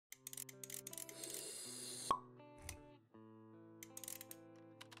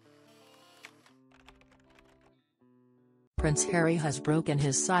Prince Harry has broken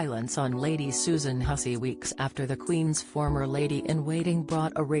his silence on Lady Susan Hussey weeks after the Queen's former lady-in-waiting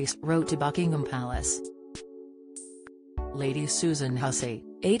brought a race row to Buckingham Palace. Lady Susan Hussey,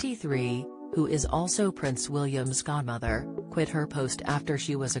 83, who is also Prince William's godmother, quit her post after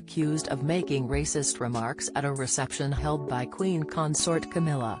she was accused of making racist remarks at a reception held by Queen Consort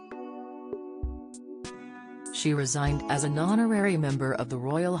Camilla. She resigned as an honorary member of the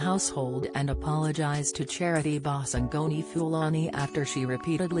royal household and apologized to charity boss Ngoni Fulani after she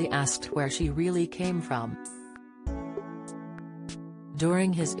repeatedly asked where she really came from.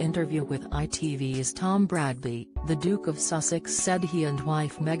 During his interview with ITV's Tom Bradby, the Duke of Sussex said he and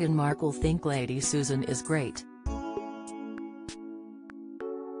wife Meghan Markle think Lady Susan is great.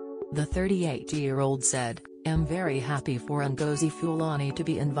 The 38-year-old said, "I'm very happy for Ngozi Fulani to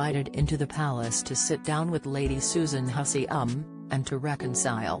be invited into the palace to sit down with Lady Susan Hussey and to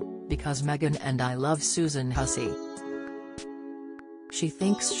reconcile, because Meghan and I love Susan Hussey. She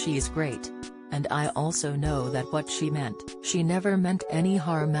thinks she's great. And I also know that what she never meant any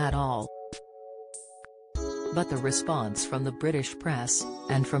harm at all." But the response from the British press,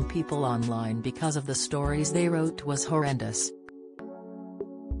 and from people online because of the stories they wrote, was horrendous.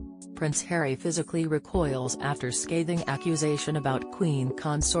 Prince Harry physically recoils after scathing accusation about Queen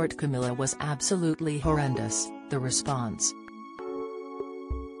Consort Camilla was absolutely horrendous, the response.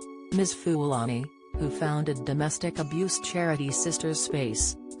 Ms. Fulani, who founded domestic abuse charity Sisters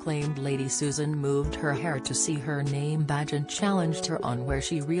Space, claimed Lady Susan moved her hair to see her name badge and challenged her on where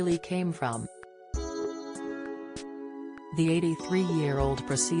she really came from. The 83-year-old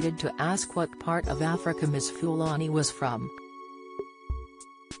proceeded to ask what part of Africa Ms. Fulani was from.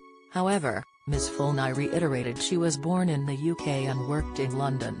 However, Ms. Fulani reiterated she was born in the UK and worked in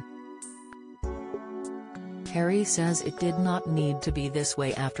London. Harry says it did not need to be this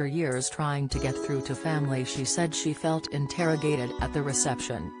way after years trying to get through to family. She said she felt interrogated at the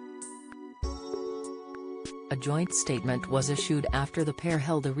reception. A joint statement was issued after the pair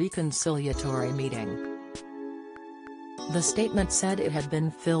held a reconciliatory meeting. The statement said it had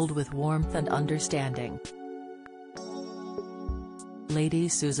been filled with warmth and understanding. Lady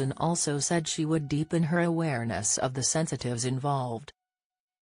Susan also said she would deepen her awareness of the sensitives involved.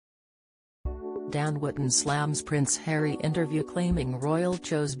 Dan Wootton slams Prince Harry interview claiming royal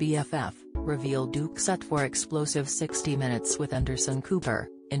chose BFF, revealed Duke set for explosive 60 Minutes with Anderson Cooper.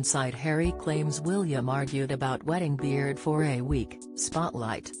 Inside Harry claims William argued about wedding beard for a week.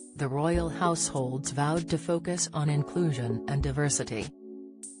 Spotlight, the royal households vowed to focus on inclusion and diversity.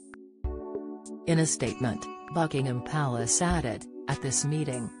 In a statement, Buckingham Palace added, "At this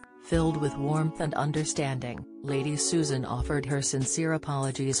meeting, filled with warmth and understanding, Lady Susan offered her sincere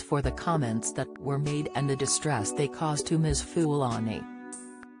apologies for the comments that were made and the distress they caused to Ms. Fulani.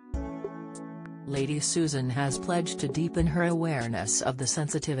 Lady Susan has pledged to deepen her awareness of the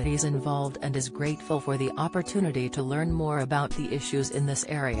sensitivities involved and is grateful for the opportunity to learn more about the issues in this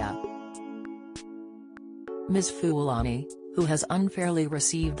area." Ms. Fulani, who has unfairly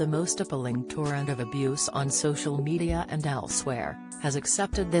received the most appalling torrent of abuse on social media and elsewhere, has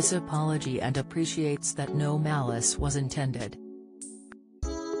accepted this apology and appreciates that no malice was intended.